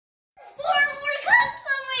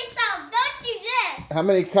How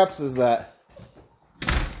many cups is that?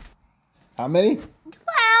 How many? 12.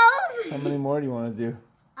 How many more do you want to do?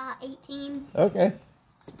 18. Okay.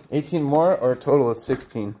 18 more or a total of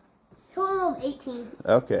 16? Total of 18.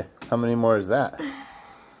 Okay. How many more is that?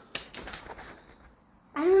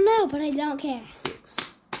 I don't know, but I don't care. 6.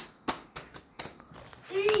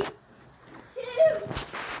 3, 2, 1.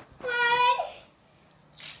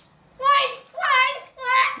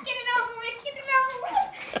 Get it over with. Get it over with.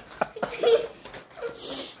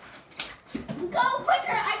 Go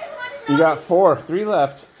quicker. I just want to know. You got 4. 3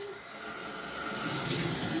 left.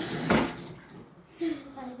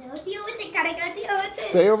 Gotta go deal with it. Gotta go deal with it.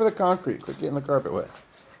 Stay over the concrete. Quit getting the carpet wet.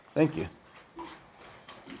 Thank you.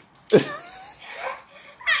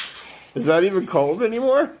 Is that even cold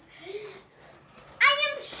anymore? I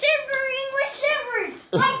am shivering with shivers.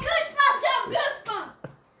 My goosebumps have goosebumps.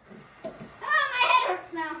 Oh, my head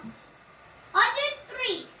hurts now. I did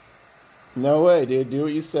 3. No way, dude. Do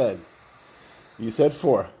what you said. You said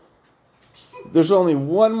 4. There's only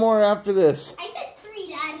one more after this. I said 3,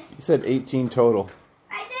 Dad. You said 18 total.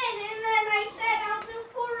 I did, and then I said I'll do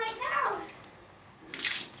 4 right now.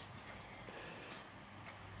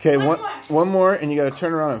 Okay, One one more, and you got to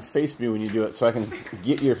turn around and face me when you do it, so I can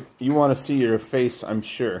get your. You want to see your face, I'm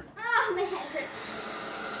sure. Oh, my head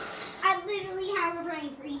hurts. I literally have a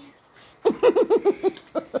brain freeze. Get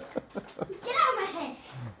out of my head.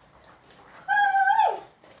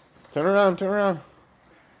 Turn around, turn around.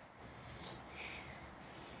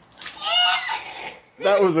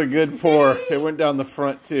 That was a good pour. It went down the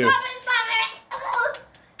front too. Stop it.